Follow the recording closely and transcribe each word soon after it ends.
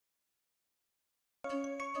Hello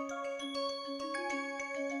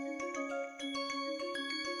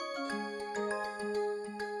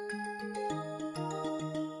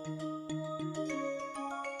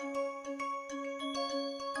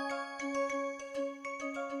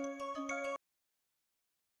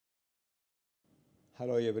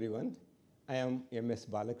everyone, I am MS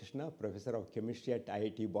Balakrishna, Professor of Chemistry at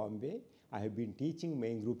IIT Bombay. I have been teaching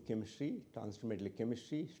main group chemistry, transmetal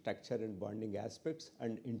chemistry, structure and bonding aspects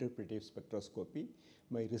and interpretive spectroscopy.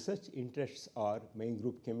 My research interests are main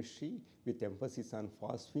group chemistry with emphasis on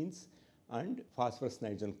phosphines and phosphorus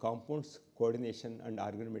nitrogen compounds, coordination and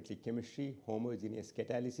organometallic chemistry, homogeneous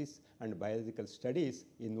catalysis and biological studies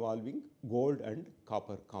involving gold and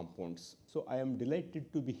copper compounds. So I am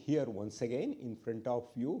delighted to be here once again in front of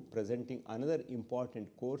you presenting another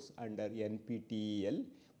important course under NPTEL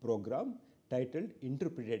program titled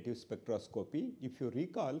Interpretative Spectroscopy. If you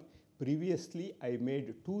recall, previously I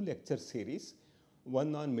made two lecture series,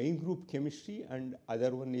 one on main group chemistry and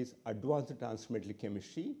other one is advanced transmetal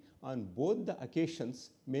chemistry. On both the occasions,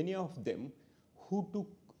 many of them who took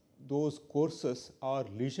those courses or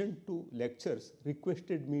listened to lectures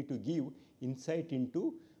requested me to give insight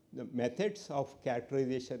into the methods of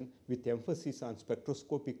characterization with emphasis on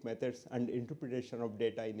spectroscopic methods and interpretation of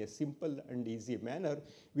data in a simple and easy manner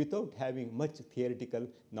without having much theoretical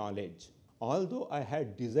knowledge. Although I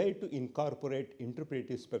had desired to incorporate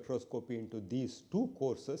interpretive spectroscopy into these two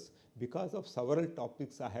courses, because of several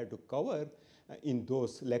topics I had to cover in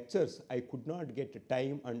those lectures, I could not get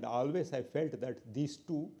time, and always I felt that these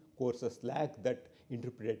two courses lack that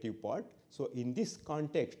interpretative part. So in this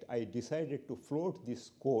context, I decided to float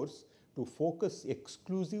this course to focus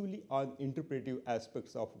exclusively on interpretive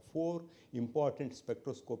aspects of four important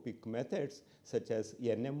spectroscopic methods such as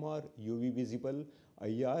NMR, UV visible,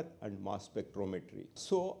 IR and mass spectrometry.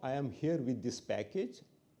 So I am here with this package.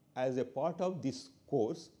 As a part of this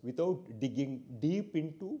course, without digging deep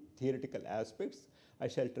into theoretical aspects, I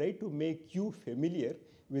shall try to make you familiar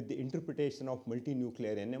with the interpretation of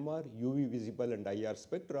multinuclear NMR, UV visible and IR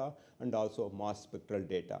spectra and also mass spectral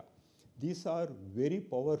data. These are very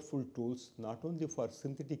powerful tools not only for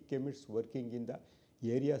synthetic chemists working in the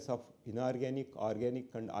areas of inorganic, organic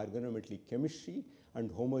and organometallic chemistry and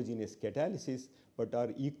homogeneous catalysis, but are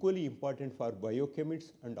equally important for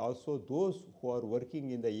biochemists and also those who are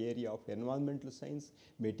working in the area of environmental science,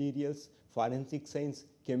 materials, forensic science,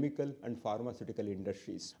 chemical and pharmaceutical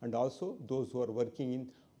industries, and also those who are working in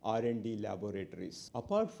R&D laboratories.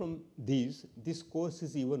 Apart from these, this course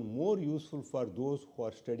is even more useful for those who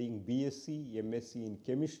are studying BSc, MSc in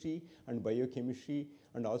chemistry and biochemistry,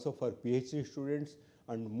 and also for PhD students,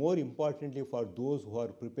 and more importantly for those who are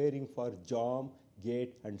preparing for JAM,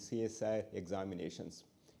 GATE and CSIR examinations.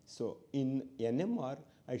 So in NMR,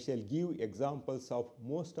 I shall give examples of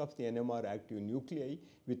most of the NMR active nuclei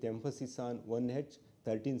with emphasis on 1H,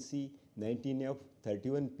 13C, 19F,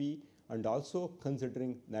 31P, and also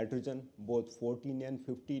considering nitrogen, both 14N,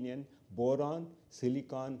 15N, boron,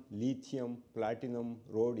 silicon, lithium, platinum,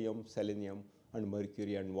 rhodium, selenium, and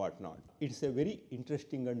mercury and whatnot. It's a very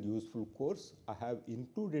interesting and useful course. I have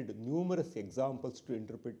included numerous examples to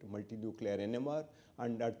interpret multinuclear NMR,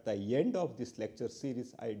 and at the end of this lecture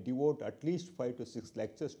series, I devote at least 5 to 6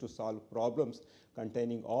 lectures to solve problems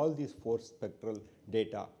containing all these four spectral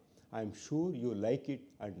data. I am sure you like it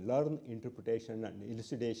and learn interpretation and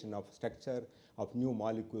elucidation of structure of new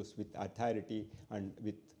molecules with authority and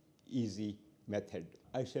with easy method.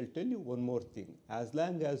 I shall tell you one more thing. As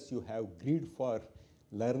long as you have greed for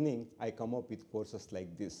learning, I come up with courses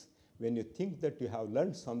like this. When you think that you have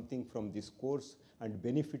learned something from this course and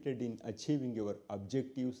benefited in achieving your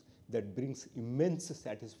objectives, that brings immense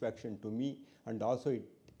satisfaction to me, and also it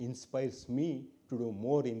inspires me to do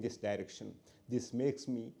more in this direction. This makes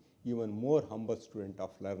me even more humble student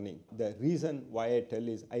of learning. The reason why I tell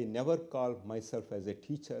is I never call myself as a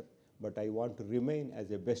teacher, but I want to remain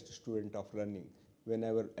as a best student of learning.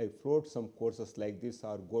 Whenever I float some courses like this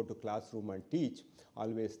or go to classroom and teach,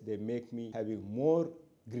 always they make me having more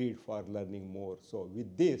greed for learning more. So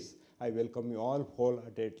with this, I welcome you all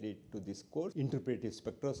wholeheartedly to this course, Interpretive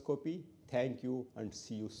Spectroscopy. Thank you and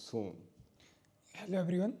see you soon. Hello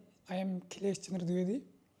everyone, I am Khilesh Chandra Dwivedi.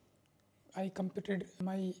 I completed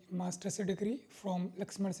my master's degree from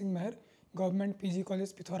Lakshman Singh Meher Government PG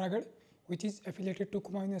College Pithoragarh, which is affiliated to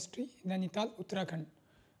Kumaon University, Nainital, Uttarakhand.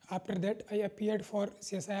 After that, I appeared for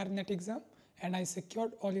CSIR NET exam and I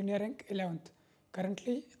secured All India rank 11th.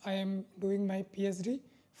 Currently, I am doing my PhD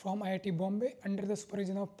from IIT Bombay under the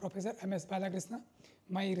supervision of Professor MS Balakrishna.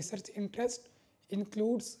 My research interest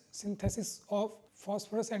includes synthesis of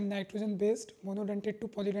phosphorus and nitrogen based monodentate to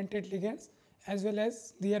polydentate ligands, as well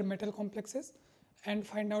as their metal complexes, and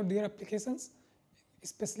find out their applications,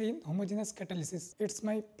 especially in homogeneous catalysis. It's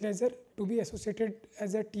my pleasure to be associated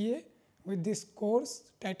as a TA with this course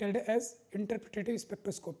titled as Interpretative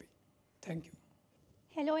Spectroscopy. Thank you.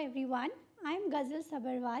 Hello everyone, I am Ghazal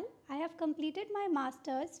Sabarwal. I have completed my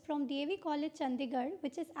Masters from DAV College Chandigarh,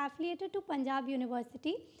 which is affiliated to Punjab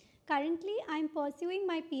University. Currently, I am pursuing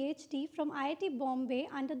my PhD from IIT Bombay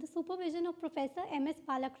under the supervision of Professor M.S.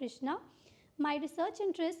 Balakrishna. My research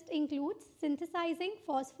interest includes synthesizing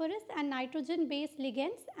phosphorus and nitrogen-based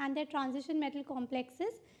ligands and their transition metal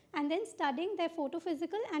complexes, and then studying their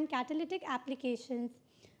photophysical and catalytic applications.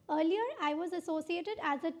 Earlier, I was associated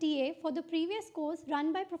as a TA for the previous course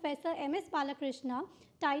run by Professor M.S. Balakrishna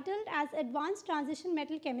titled as Advanced Transition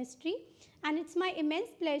Metal Chemistry, and it's my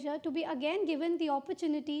immense pleasure to be again given the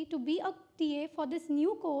opportunity to be a TA for this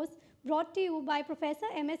new course brought to you by Professor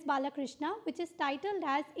M.S. Balakrishna, which is titled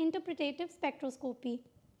as Interpretative Spectroscopy.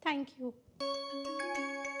 Thank you.